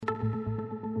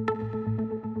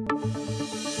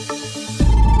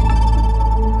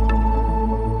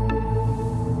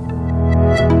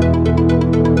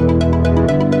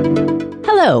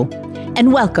Hello,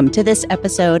 and welcome to this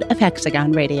episode of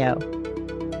Hexagon Radio.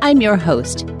 I'm your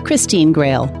host, Christine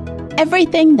Grail.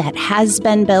 Everything that has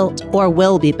been built or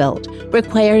will be built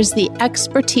requires the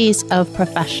expertise of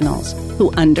professionals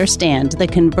who understand the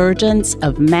convergence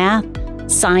of math,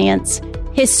 science,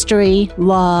 history,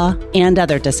 law, and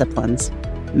other disciplines,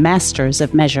 masters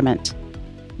of measurement.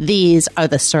 These are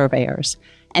the surveyors,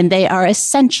 and they are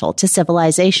essential to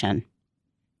civilization.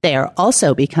 They are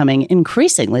also becoming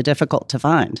increasingly difficult to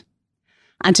find.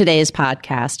 On today's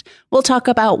podcast, we'll talk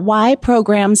about why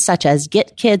programs such as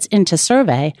Get Kids Into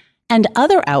Survey and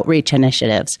other outreach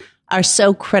initiatives are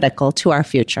so critical to our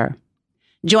future.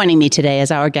 Joining me today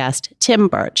is our guest, Tim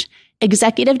Birch,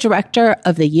 Executive Director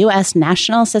of the U.S.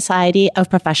 National Society of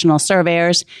Professional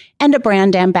Surveyors and a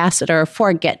brand ambassador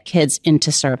for Get Kids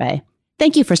Into Survey.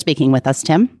 Thank you for speaking with us,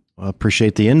 Tim. Well, I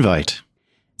appreciate the invite.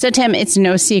 So, Tim, it's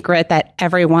no secret that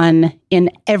everyone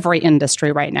in every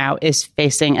industry right now is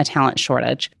facing a talent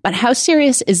shortage. But how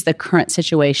serious is the current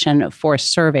situation for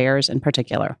surveyors in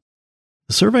particular?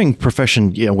 The surveying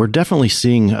profession, we're definitely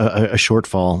seeing a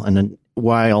shortfall. And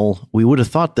while we would have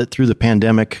thought that through the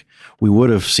pandemic, we would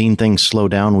have seen things slow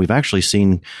down, we've actually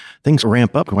seen things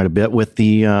ramp up quite a bit with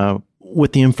the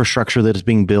infrastructure that is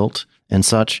being built and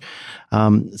such.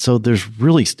 So there's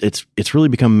really, it's really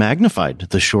become magnified,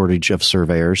 the shortage of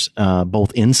surveyors,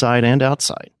 both inside and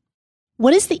outside.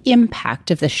 What is the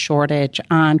impact of the shortage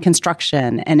on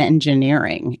construction and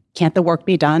engineering? Can't the work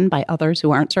be done by others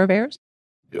who aren't surveyors?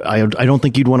 I don't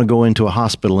think you'd want to go into a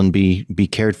hospital and be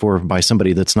cared for by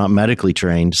somebody that's not medically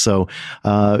trained. So,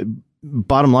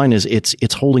 bottom line is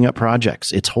it's holding up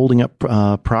projects. It's holding up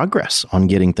progress on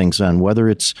getting things done, whether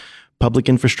it's public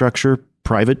infrastructure,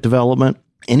 private development,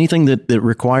 anything that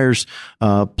requires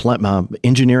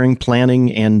engineering,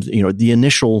 planning, and the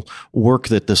initial work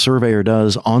that the surveyor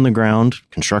does on the ground,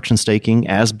 construction staking,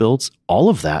 as-builts, all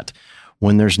of that.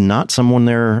 When there's not someone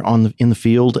there in the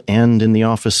field and in the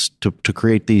office to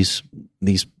create these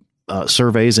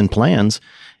surveys and plans,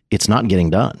 it's not getting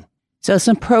done. So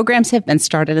some programs have been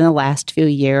started in the last few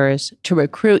years to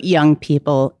recruit young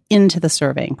people into the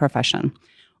surveying profession.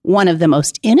 One of the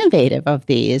most innovative of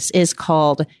these is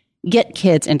called Get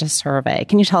Kids Into Survey.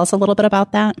 Can you tell us a little bit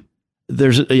about that?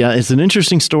 It's an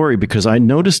interesting story because I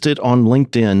noticed it on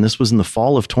LinkedIn. This was in the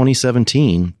fall of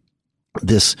 2017.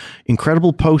 This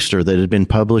incredible poster that had been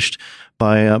published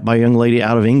by a young lady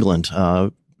out of England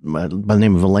by the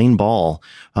name of Elaine Ball,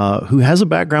 who has a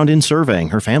background in surveying.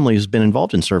 Her family has been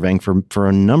involved in surveying for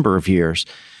a number of years.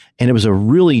 And it was a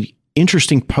really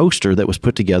interesting poster that was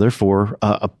put together for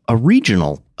a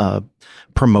regional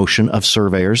promotion of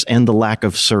surveyors and the lack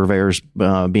of surveyors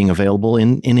being available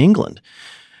in England.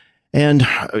 And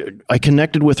I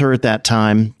connected with her at that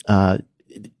time.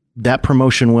 That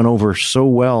promotion went over so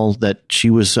well that she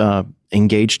was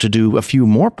engaged to do a few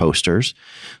more posters.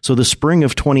 So the spring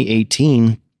of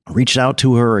 2018, reached out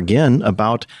to her again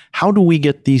about how do we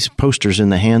get these posters in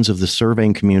the hands of the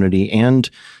surveying community and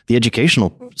the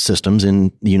educational systems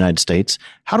in the United States.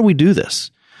 How do we do this?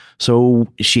 So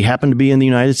she happened to be in the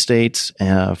United States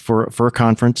for a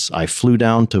conference. I flew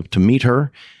down to meet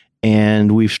her,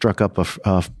 and we've struck up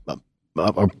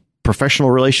a professional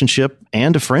relationship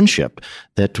and a friendship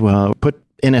that put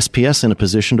NSPS in a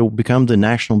position to become the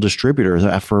national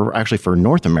distributor for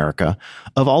North America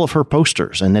of all of her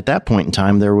posters. And at that point in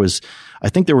time, I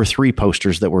think there were 3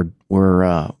 posters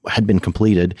that had been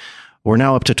completed. We're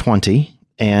now up to 20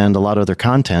 and a lot of other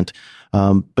content.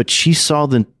 But she saw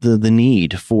the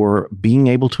need for being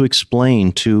able to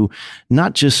explain to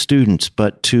not just students,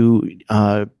 but to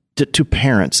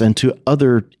parents and to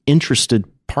other interested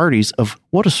parties of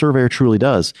what a surveyor truly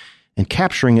does, and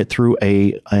capturing it through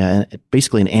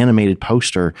basically an animated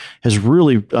poster has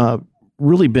really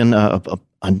been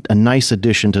a nice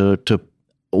addition to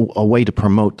a way to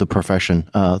promote the profession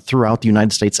throughout the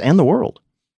United States and the world.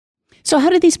 So how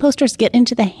did these posters get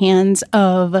into the hands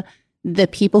of the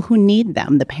people who need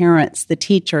them, the parents, the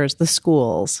teachers, the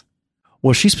schools?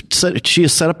 Well, she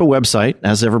has set up a website,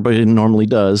 as everybody normally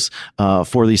does,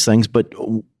 for these things, but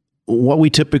what we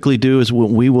typically do is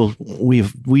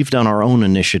we've done our own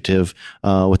initiative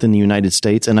within the United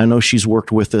States, and I know she's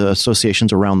worked with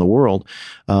associations around the world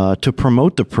to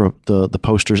promote the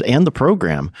posters and the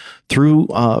program through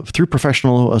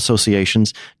professional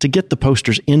associations to get the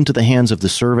posters into the hands of the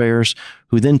surveyors,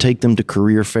 who then take them to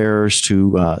career fairs,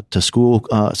 to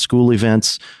school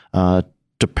events,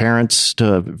 to parents,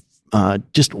 to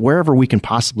just wherever we can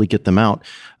possibly get them out.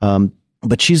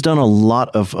 But she's done a lot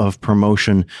of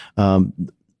promotion.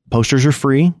 Posters are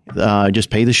free.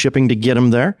 Just pay the shipping to get them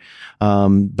there.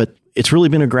 But it's really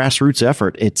been a grassroots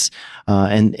effort. It's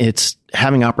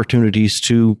having opportunities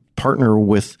to partner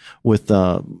with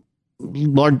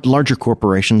larger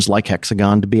corporations like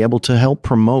Hexagon to be able to help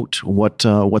promote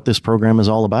what this program is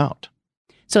all about.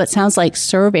 So it sounds like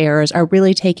surveyors are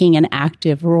really taking an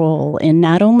active role in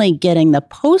not only getting the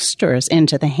posters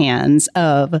into the hands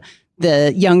of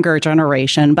the younger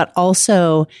generation, but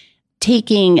also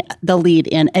taking the lead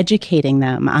in educating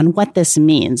them on what this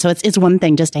means. So it's one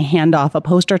thing just to hand off a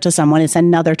poster to someone. It's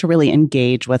another to really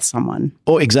engage with someone.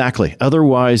 Oh, exactly.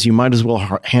 Otherwise, you might as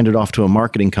well hand it off to a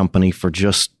marketing company for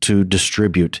just to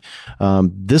distribute.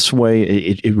 This way,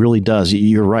 it really does.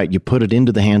 You're right. You put it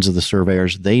into the hands of the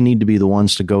surveyors. They need to be the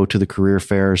ones to go to the career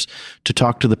fairs, to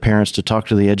talk to the parents, to talk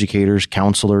to the educators,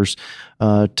 counselors,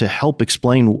 to help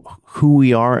explain who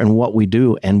we are and what we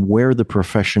do and where the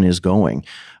profession is going.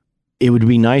 It would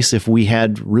be nice if we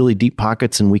had really deep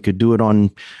pockets and we could do it on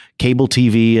cable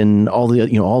TV and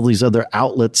all these other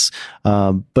outlets.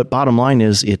 But bottom line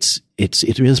is, it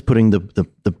is putting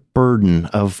the burden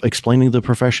of explaining the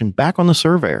profession back on the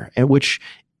surveyor, which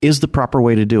is the proper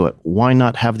way to do it. Why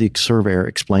not have the surveyor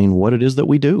explain what it is that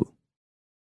we do?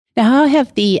 Now, how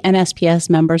have the NSPS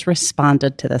members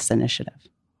responded to this initiative?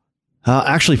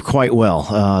 Actually, quite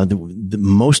well.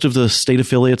 Most of the state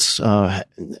affiliates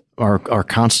are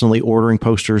constantly ordering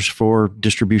posters for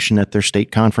distribution at their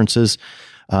state conferences.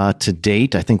 To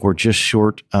date, I think we're just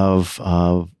short of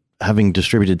having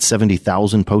distributed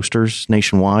 70,000 posters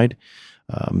nationwide.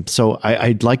 So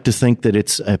I'd like to think that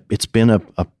it's been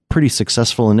a pretty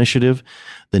successful initiative.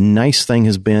 The nice thing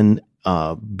has been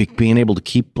being able to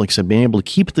keep, like I said, being able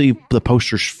to keep the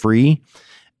posters free.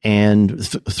 And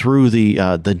through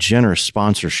the generous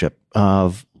sponsorship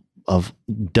of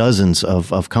dozens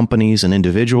of companies and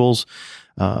individuals,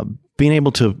 being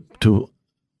able to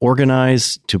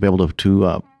organize, to be able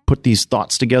to put these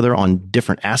thoughts together on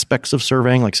different aspects of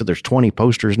surveying. Like I said, there's 20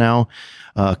 posters now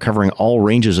covering all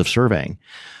ranges of surveying.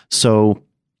 So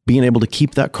being able to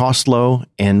keep that cost low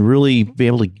and really be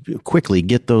able to quickly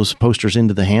get those posters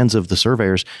into the hands of the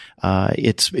surveyors,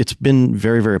 it's been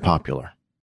very, very popular.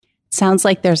 Sounds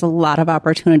like there's a lot of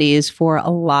opportunities for a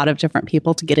lot of different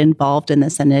people to get involved in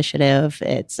this initiative.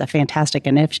 It's a fantastic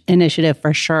initiative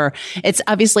for sure. It's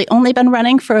obviously only been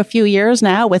running for a few years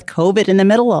now with COVID in the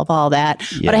middle of all that.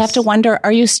 Yes. But I have to wonder,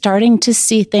 are you starting to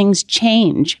see things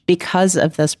change because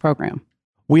of this program?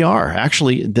 We are.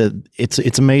 Actually,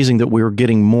 it's amazing that we're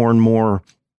getting more and more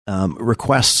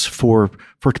requests for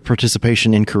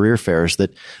participation in career fairs,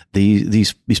 that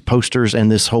these posters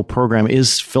and this whole program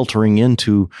is filtering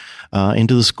into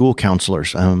the school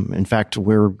counselors. In fact,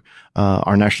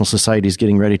 our National Society is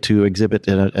getting ready to exhibit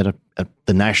at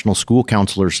the National School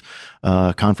Counselors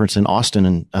Conference in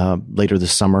Austin later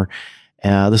this summer.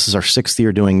 This is our 6th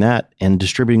year doing that and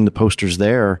distributing the posters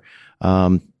there.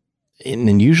 And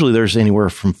usually there's anywhere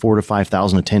from 4,000 to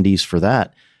 5,000 attendees for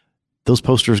that. Those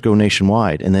posters go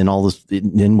nationwide, and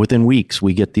then within weeks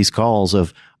we get these calls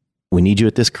of, "We need you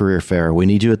at this career fair. We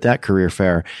need you at that career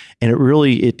fair," and it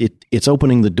really it's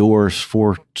opening the doors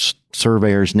for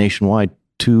surveyors nationwide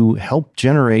to help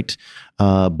generate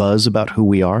buzz about who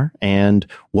we are and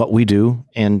what we do,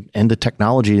 and the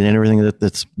technology and everything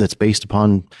that's based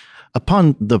upon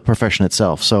the profession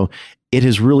itself. So it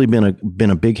has really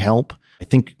been a big help. I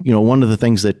think, one of the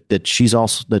things that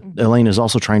Elaine is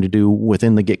also trying to do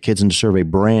within the Get Kids Into Survey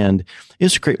brand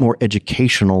is to create more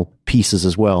educational pieces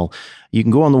as well. You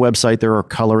can go on the website, there are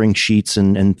coloring sheets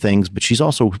and things, but she's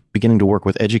also beginning to work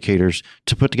with educators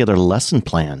to put together lesson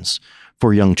plans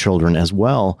for young children as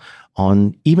well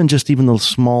on even the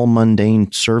small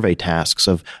mundane survey tasks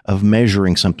of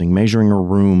measuring something, measuring a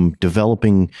room,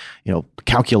 developing,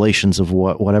 calculations of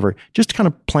whatever, just to kind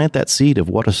of plant that seed of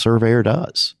what a surveyor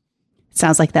does.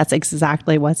 Sounds like that's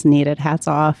exactly what's needed. Hats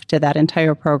off to that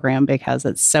entire program because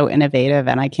it's so innovative,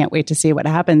 and I can't wait to see what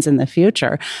happens in the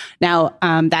future. Now,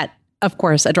 that, of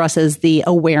course, addresses the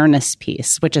awareness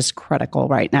piece, which is critical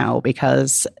right now,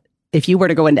 because if you were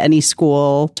to go into any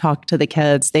school, talk to the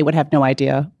kids, they would have no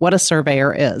idea what a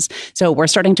surveyor is. So we're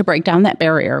starting to break down that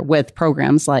barrier with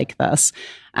programs like this.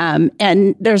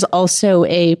 And there's also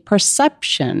a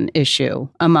perception issue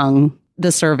among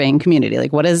the surveying community.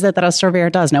 Like, what is it that a surveyor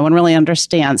does? No one really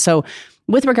understands. So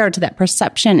with regard to that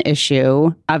perception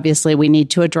issue, obviously we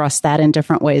need to address that in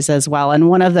different ways as well. And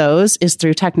one of those is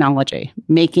through technology,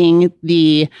 making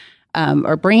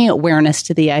or bringing awareness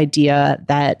to the idea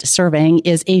that surveying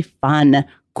is a fun,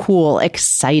 cool,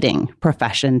 exciting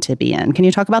profession to be in. Can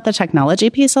you talk about the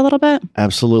technology piece a little bit?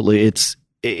 Absolutely.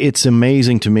 It's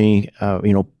amazing to me, a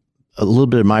little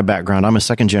bit of my background. I'm a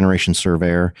second generation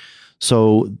surveyor.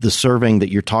 So the surveying that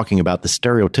you're talking about, the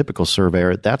stereotypical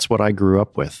surveyor, that's what I grew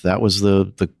up with. That was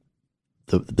the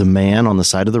the man on the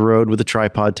side of the road with a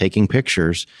tripod taking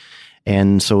pictures.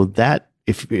 And so that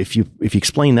if you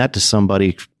explain that to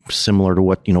somebody similar to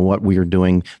what we are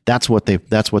doing, that's what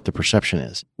the perception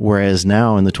is. Whereas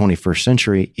now in the 21st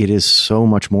century, it is so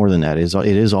much more than that. It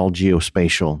is all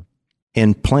geospatial,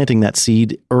 and planting that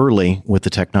seed early with the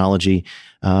technology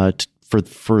for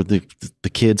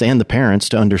the kids and the parents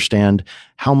to understand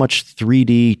how much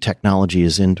 3D technology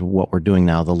is into what we're doing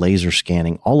now, the laser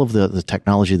scanning, all of the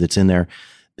technology that's in there.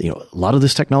 A lot of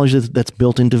this technology that's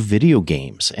built into video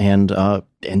games, and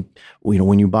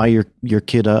when you buy your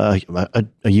kid a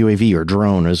UAV or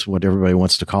drone, is what everybody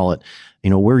wants to call it.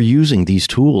 We're using these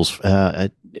tools,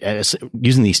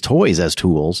 using these toys as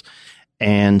tools,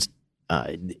 and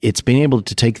it's being able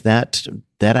to take that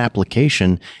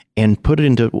application and put it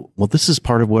into, well, this is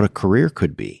part of what a career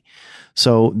could be.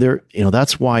 So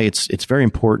that's why it's very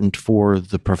important for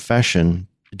the profession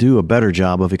to do a better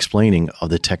job of explaining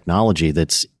the technology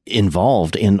that's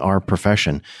involved in our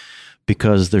profession,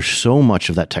 because there's so much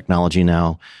of that technology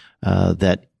now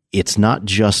that it's not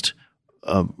just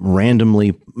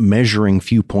randomly measuring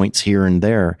few points here and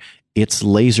there. It's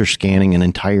laser scanning an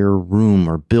entire room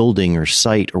or building or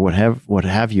site or what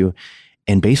have you,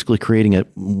 and basically creating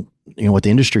what the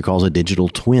industry calls a digital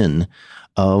twin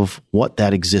of what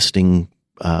that existing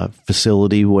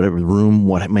facility, whatever room,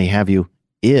 what may have you,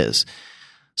 is.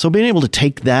 So being able to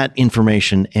take that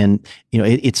information and,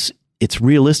 it's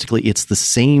realistically, it's the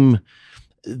same.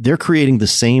 They're creating the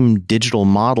same digital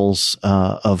models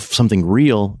of something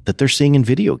real that they're seeing in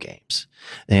video games.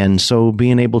 And so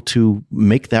being able to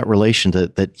make that relation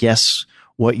that yes,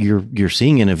 what you're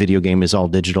seeing in a video game is all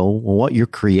digital. Well, what you're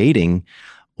creating,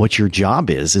 what your job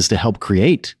is to help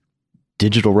create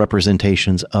digital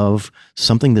representations of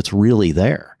something that's really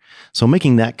there. So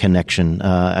making that connection,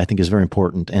 I think, is very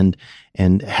important,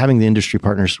 and having the industry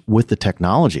partners with the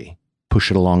technology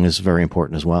push it along is very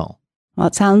important as well. Well,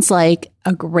 it sounds like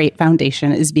a great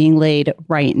foundation is being laid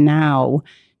right now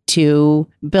to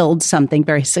build something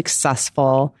very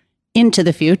successful into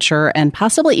the future, and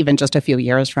possibly even just a few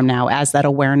years from now, as that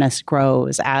awareness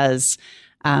grows, as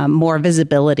more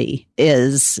visibility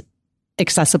is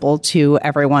accessible to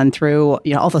everyone through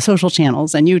all the social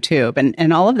channels and YouTube,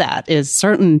 and all of that is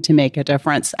certain to make a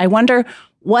difference. I wonder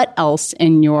what else,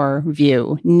 in your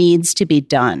view, needs to be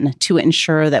done to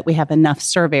ensure that we have enough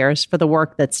surveyors for the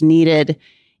work that's needed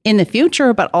in the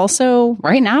future, but also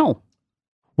right now.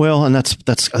 Well, and that's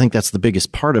I think that's the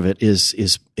biggest part of it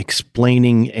is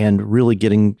explaining and really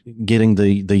getting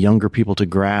the younger people to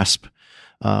grasp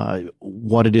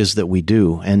what it is that we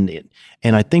do.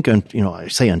 And I think, I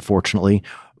say unfortunately,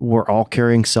 we're all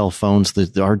carrying cell phones.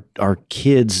 Our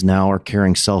kids now are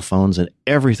carrying cell phones, and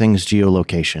everything's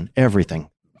geolocation, everything.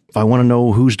 If I want to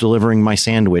know who's delivering my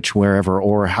sandwich wherever,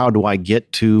 or how do I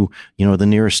get to, the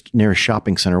nearest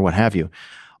shopping center, what have you,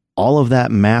 all of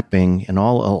that mapping and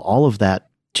all of that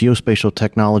geospatial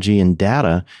technology and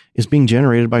data is being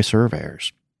generated by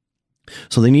surveyors.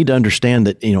 So they need to understand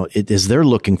that, it is they're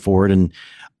looking for it. And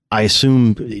I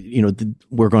assume,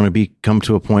 we're going to come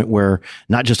to a point where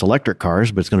not just electric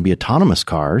cars, but it's going to be autonomous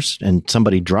cars and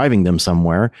somebody driving them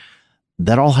somewhere.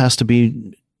 That all has to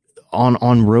be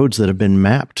on roads that have been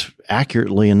mapped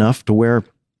accurately enough to where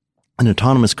an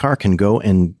autonomous car can go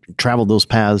and travel those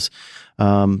paths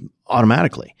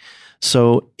automatically.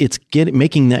 So it's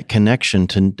making that connection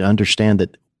to understand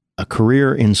that a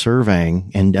career in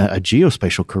surveying and a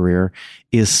geospatial career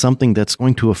is something that's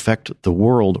going to affect the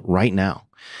world right now.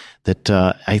 That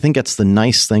I think that's the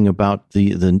nice thing about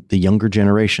the younger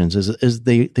generations is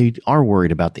they are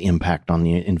worried about the impact on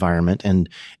the environment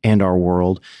and our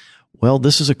world. Well,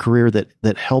 this is a career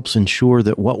that helps ensure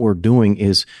that what we're doing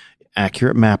is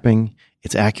accurate mapping,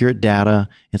 it's accurate data,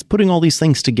 it's putting all these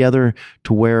things together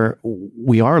to where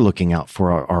we are looking out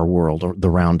for our world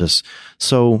around us.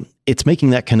 So it's making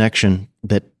that connection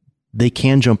that they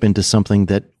can jump into something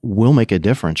that will make a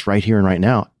difference right here and right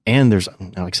now. And there's,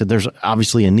 like I said, there's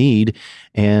obviously a need,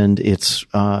 and it's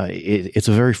a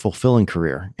very fulfilling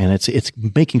career, and it's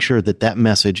making sure that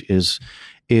message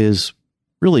is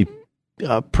really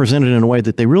presented in a way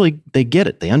that they get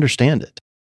it, they understand it.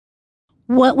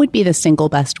 What would be the single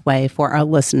best way for our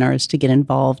listeners to get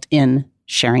involved in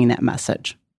sharing that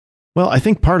message? Well, I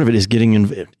think part of it is getting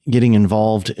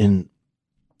involved in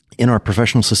our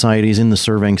professional societies, in the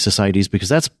surveying societies, because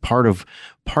that's part of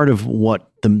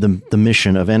what the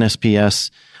mission of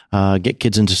NSPS, Get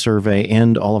Kids Into Survey,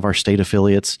 and all of our state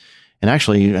affiliates, and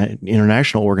actually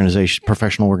international organizations,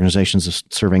 professional organizations of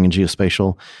surveying and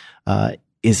geospatial,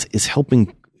 is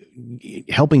helping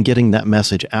helping getting that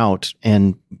message out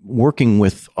and working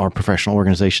with our professional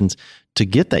organizations to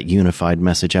get that unified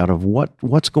message out of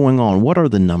what's going on. What are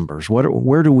the numbers?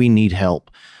 Where do we need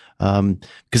help?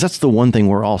 Because that's the one thing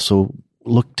we're also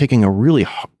taking a really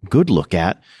good look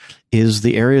at is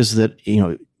the areas that,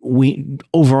 we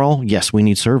overall, yes, we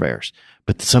need surveyors,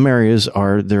 but some areas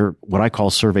they're what I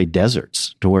call survey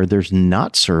deserts, to where there's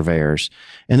not surveyors,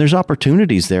 and there's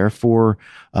opportunities there for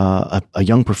a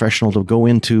young professional to go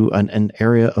into an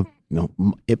area of,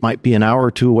 it might be an hour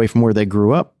or two away from where they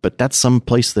grew up, but that's some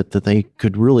place that they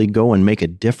could really go and make a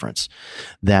difference.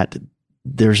 That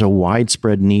there's a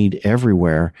widespread need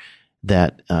everywhere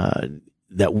that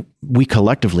we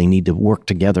collectively need to work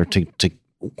together to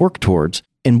work towards.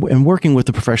 And working with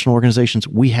the professional organizations,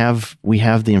 we have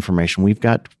the information. We've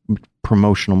got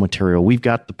promotional material. We've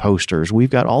got the posters. We've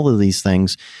got all of these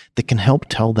things that can help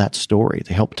tell that story,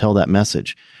 to help tell that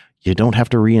message. You don't have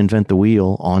to reinvent the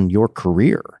wheel on your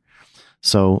career.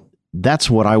 So that's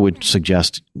what I would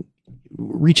suggest.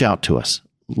 Reach out to us.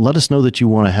 Let us know that you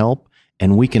want to help,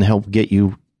 and we can help get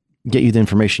you the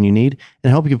information you need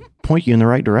and help you point you in the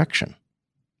right direction.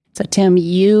 So, Tim,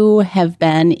 you have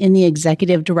been in the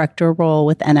executive director role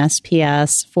with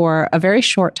NSPS for a very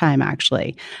short time,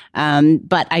 actually.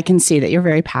 But I can see that you're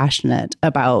very passionate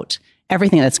about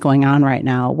everything that's going on right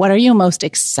now. What are you most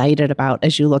excited about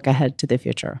as you look ahead to the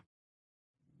future?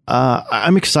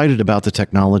 I'm excited about the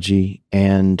technology,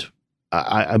 and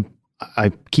I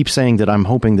keep saying that I'm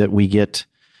hoping that we get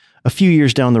a few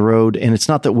years down the road, and it's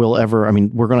not that we're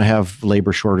going to have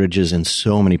labor shortages in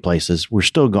so many places.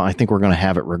 I think we're going to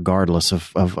have it regardless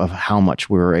of how much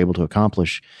we're able to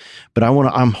accomplish. But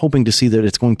I'm hoping to see that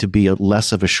it's going to be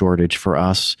less of a shortage for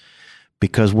us,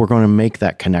 because we're going to make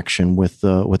that connection with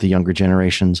the younger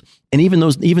generations. And even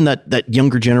that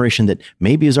younger generation that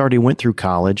maybe has already went through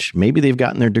college, maybe they've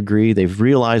gotten their degree, they've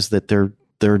realized that their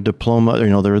diploma,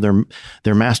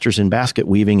 their master's in basket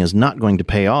weaving is not going to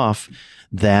pay off,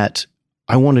 that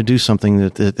I want to do something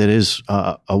that is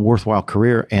a worthwhile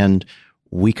career. And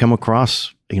we come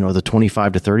across, the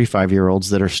 25 to 35 year olds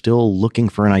that are still looking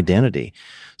for an identity.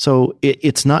 So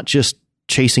it's not just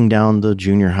chasing down the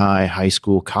junior high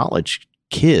school, college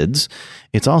kids.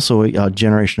 It's also a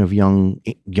generation of young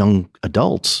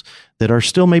adults that are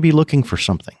still maybe looking for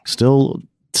something, still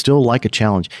like a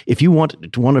challenge. If you want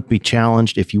to be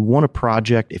challenged, if you want a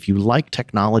project, if you like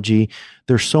technology,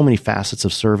 there's so many facets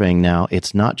of surveying now.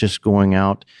 It's not just going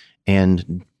out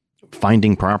and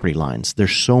finding property lines.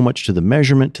 There's so much to the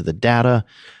measurement, to the data.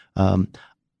 I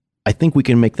think we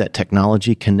can make that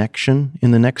technology connection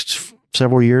in the next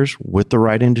several years with the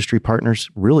right industry partners,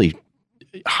 really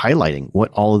highlighting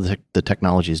what all of the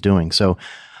technology is doing. So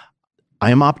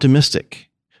I am optimistic,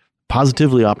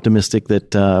 positively optimistic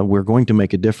that we're going to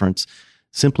make a difference,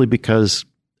 simply because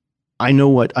I know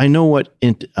what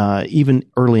even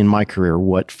early in my career,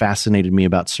 what fascinated me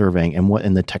about surveying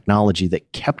and the technology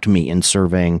that kept me in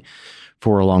surveying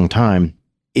for a long time.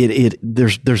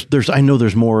 I know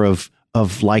there's more of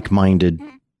like-minded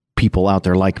people out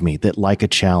there like me, that like a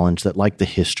challenge, that like the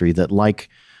history, that like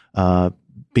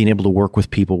being able to work with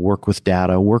people, work with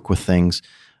data, work with things.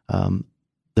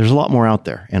 There's a lot more out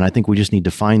there, and I think we just need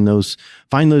to find those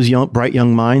bright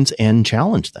young minds and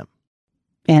challenge them.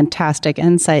 Fantastic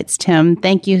insights, Tim.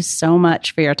 Thank you so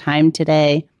much for your time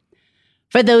today.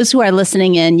 For those who are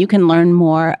listening in, you can learn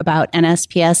more about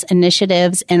NSPS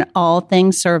initiatives and all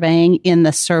things surveying in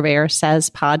the Surveyor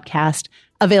Says podcast,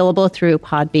 available through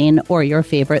Podbean or your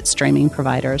favorite streaming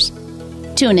providers.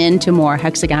 Tune in to more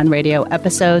Hexagon Radio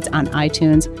episodes on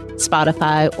iTunes,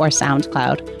 Spotify, or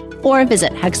SoundCloud, or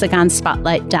visit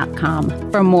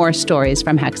hexagonspotlight.com for more stories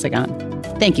from Hexagon.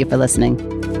 Thank you for listening.